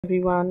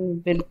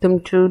Everyone, welcome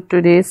to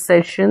today's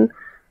session.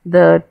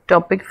 The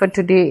topic for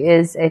today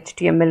is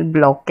HTML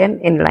block and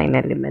inline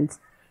elements.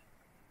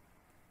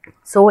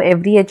 So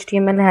every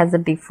HTML has a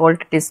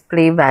default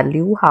display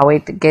value, how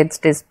it gets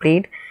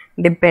displayed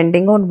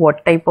depending on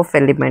what type of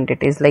element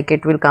it is. Like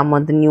it will come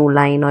on the new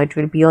line or it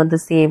will be on the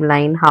same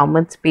line, how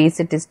much space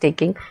it is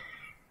taking.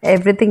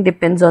 Everything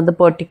depends on the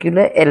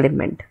particular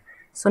element.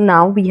 So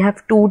now we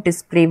have two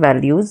display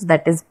values,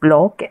 that is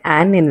block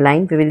and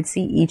inline. We will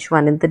see each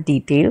one in the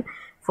detail.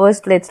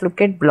 First, let's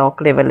look at block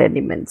level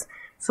elements.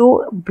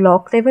 So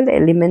block level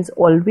elements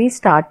always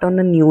start on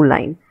a new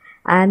line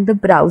and the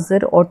browser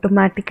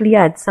automatically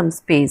adds some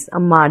space, a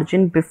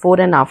margin before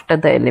and after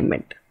the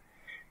element.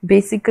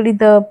 Basically,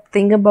 the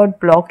thing about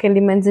block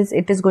elements is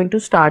it is going to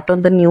start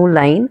on the new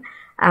line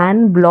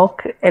and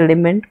block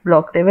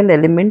level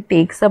element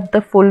takes up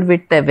the full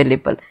width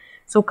available.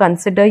 So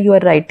consider you are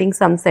writing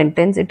some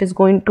sentence, it is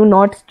going to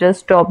not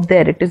just stop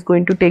there, it is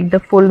going to take the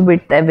full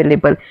width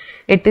available.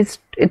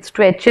 It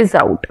stretches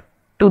out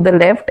to the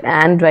left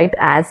and right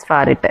as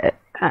far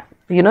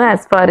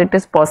as far it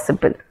is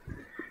possible.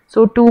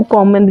 So two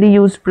commonly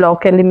used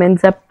block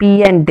elements are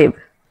P and div.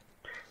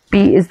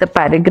 P is the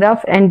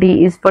paragraph and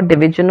D is for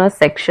division or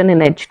section in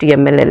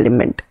HTML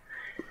element.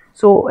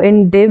 So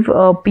in div,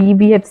 P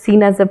we have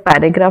seen as a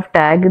paragraph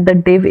tag. The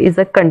div is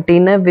a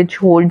container which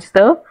holds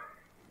the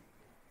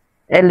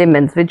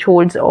elements, which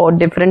holds all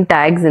different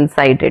tags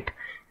inside it.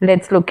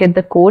 Let's look at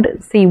the code.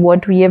 See,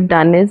 what we have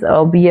done is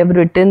we have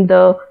written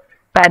the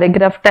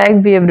paragraph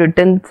tag, we have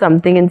written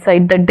something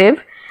inside the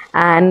div,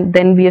 and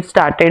then we have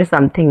started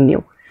something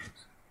new.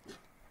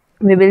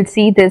 We will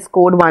see this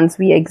code once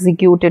we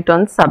execute it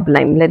on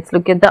Sublime. Let's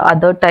look at the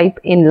other type,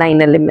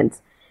 inline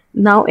elements.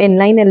 Now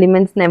inline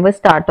elements never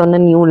start on a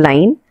new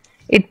line.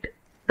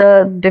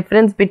 The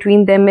difference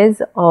between them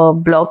is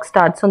block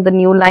starts on the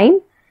new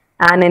line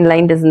and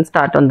inline doesn't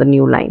start on the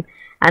new line.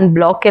 And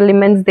block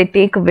elements, they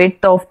take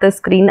width of the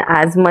screen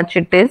as much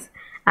it is,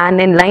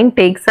 and inline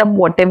takes up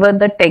whatever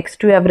the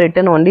text you have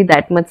written, only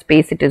that much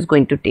space it is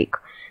going to take.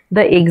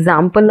 The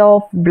example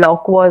of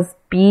block was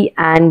P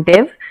and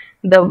div.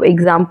 The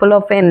example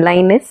of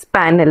inline is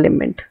span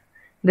element.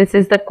 This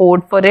is the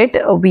code for it.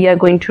 We are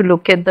going to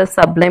look at the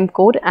Sublime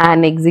code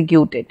and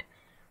execute it.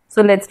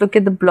 So let's look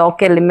at the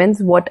block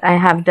elements. What I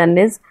have done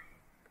is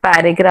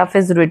paragraph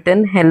is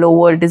written, hello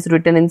world is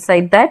written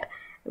inside that,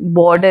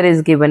 border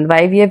is given.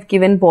 Why we have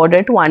given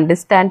border? To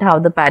understand how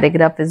the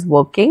paragraph is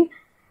working,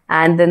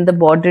 and then the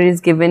border is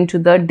given to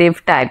the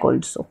div tag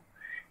also.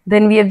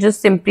 Then we have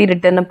just simply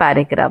written a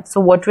paragraph. So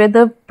what were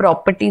the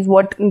properties?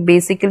 What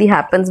basically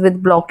happens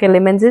with block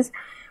elements is,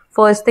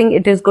 first thing,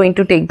 it is going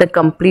to take the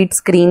complete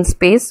screen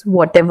space,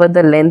 whatever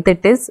the length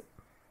it is,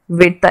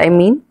 width I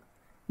mean.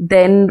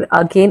 Then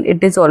again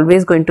it is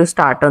always going to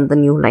start on the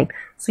new line.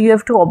 So you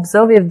have to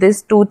observe if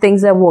these two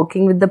things are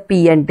working with the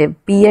P and div.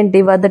 P and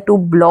div are the two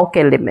block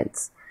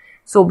elements.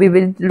 So we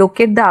will look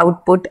at the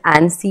output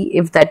and see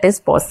if that is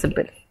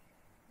possible.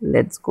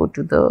 Let's go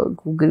to the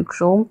Google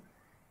Chrome.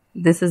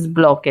 This is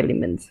block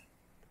elements.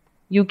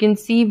 You can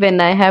see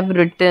when I have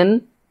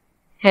written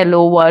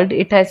hello world,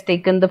 it has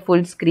taken the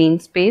full screen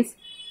space.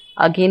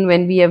 Again,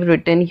 when we have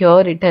written here,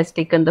 it has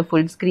taken the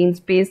full screen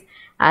space,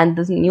 and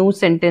this new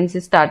sentence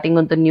is starting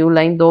on the new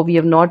line, though we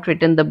have not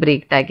written the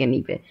break tag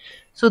anywhere.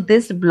 So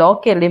this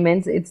block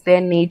elements, it's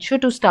their nature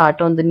to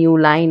start on the new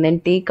line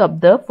and take up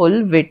the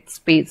full width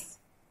space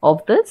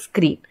of the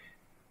screen.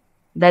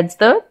 That's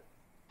the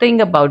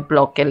thing about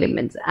block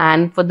elements.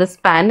 And for the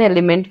span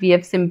element, we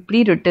have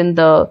simply written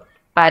the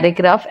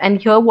paragraph,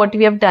 and here what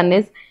we have done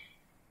is,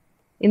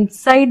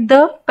 inside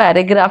the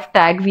paragraph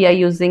tag we are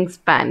using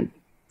span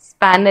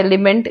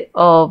element.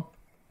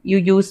 You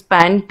use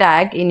span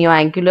tag in your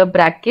angular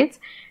brackets,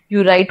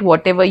 you write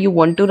whatever you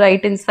want to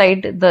write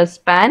inside the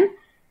span,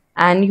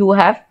 and you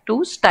have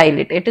to style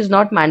it. It is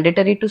not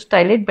mandatory to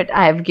style it, but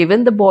I have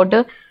given the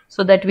border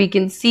so that we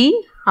can see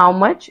how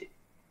much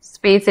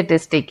space it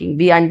is taking.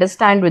 We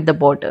understand with the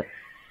border,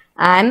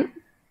 and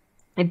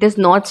it is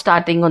not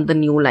starting on the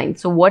new line.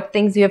 So what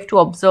things you have to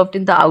observe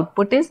in the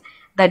output is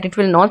that it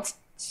will not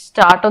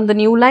start on the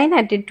new line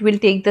and it will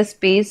take the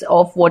space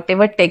of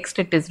whatever text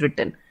it is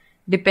written.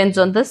 Depends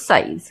on the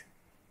size.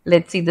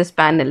 Let's see the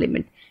span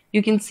element.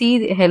 You can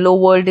see hello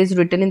world is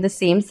written in the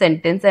same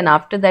sentence, and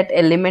after that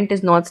element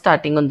is not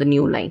starting on the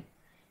new line.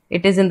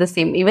 It is in the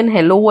same, even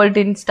hello world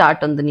didn't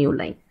start on the new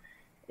line.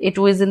 It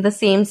was in the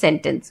same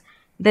sentence.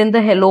 Then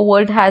the hello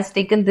world has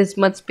taken this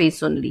much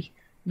space only.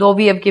 Though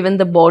we have given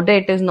the border,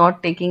 it is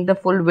not taking the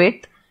full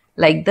width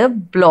like the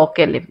block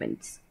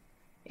elements.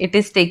 It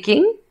is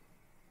taking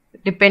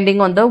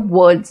depending on the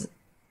words.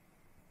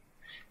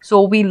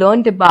 So we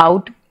learned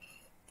about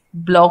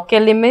block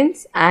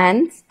elements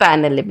and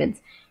span elements.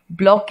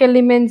 Block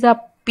elements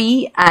are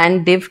P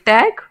and div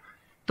tag.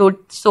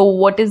 So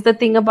what is the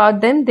thing about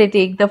them? They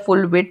take the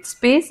full width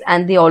space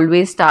and they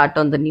always start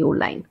on the new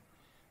line.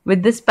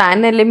 With the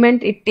span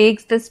element, it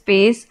takes the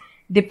space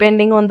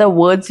depending on the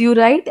words you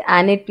write,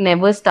 and it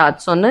never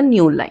starts on a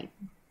new line.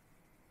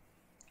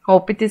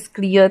 Hope it is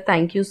clear.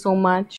 Thank you so much.